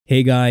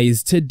Hey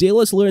guys, today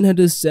let's learn how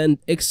to send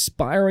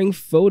expiring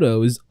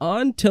photos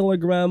on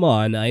Telegram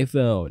on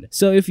iPhone.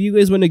 So if you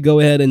guys want to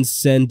go ahead and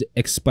send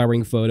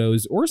expiring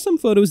photos or some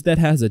photos that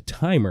has a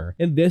timer,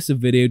 in this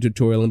video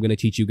tutorial I'm going to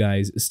teach you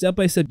guys step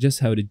by step just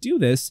how to do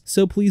this,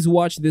 so please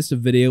watch this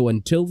video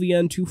until the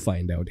end to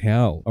find out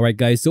how. Alright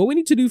guys, so what we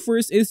need to do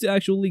first is to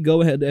actually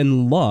go ahead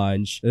and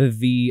launch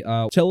the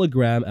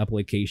Telegram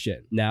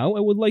application. Now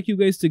I would like you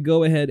guys to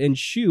go ahead and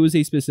choose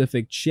a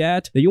specific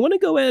chat that you want to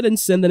go ahead and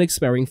send an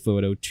expiring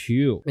photo to.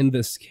 In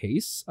this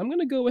case, I'm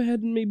gonna go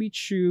ahead and maybe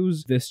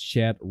choose this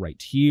chat right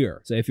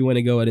here. So if you want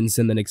to go ahead and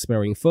send an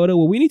expiring photo,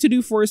 what we need to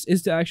do first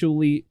is to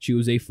actually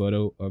choose a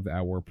photo of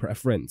our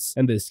preference.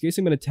 In this case,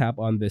 I'm gonna tap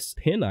on this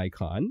pin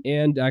icon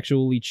and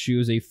actually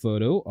choose a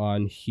photo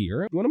on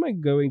here. What am I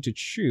going to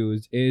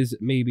choose is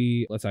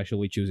maybe, let's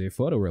actually choose a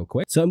photo real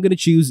quick. So I'm gonna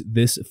choose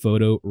this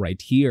photo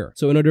right here.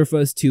 So in order for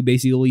us to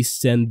basically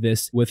send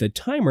this with a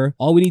timer,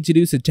 all we need to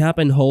do is to tap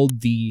and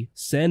hold the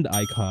send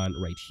icon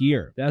right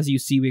here. As you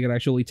see, we can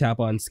actually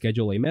tap on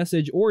schedule a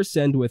message or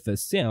send with a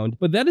sound,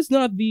 but that is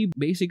not the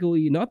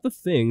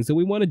things that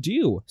we want to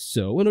do.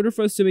 So in order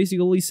for us to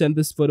basically send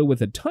this photo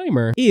with a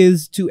timer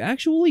is to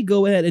actually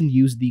go ahead and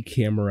use the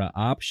camera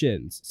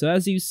options. So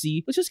as you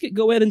see, let's just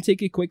go ahead and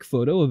take a quick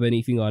photo of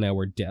anything on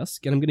our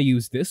desk, and I'm going to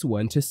use this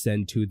one to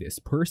send to this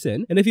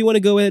person. And if you want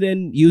to go ahead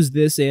and use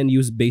this and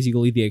use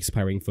basically the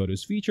expiring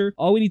photos feature,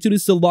 all we need to do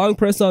is to long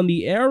press on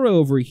the arrow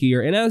over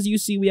here, and as you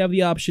see, we have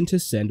the option to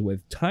send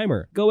with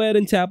timer. Go ahead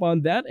and tap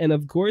on that, and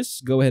of course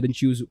go ahead and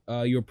choose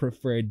your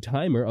preferred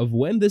timer of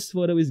when this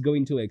photo is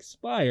going to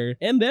expire,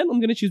 and then I'm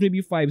going to choose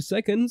maybe 5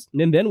 seconds,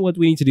 and then what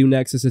we need to do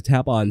next is to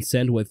tap on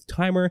send with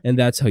timer, and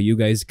that's how you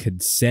guys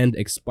could send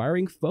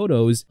expiring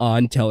photos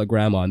on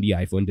Telegram on the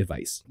iPhone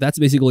device. That's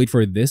basically it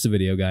for this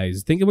video,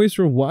 guys. Thank you guys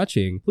for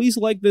watching. Please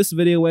like this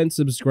video and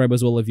subscribe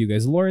as well if you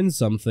guys learned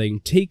something.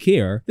 Take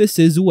care. This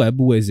is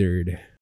Web Wizard.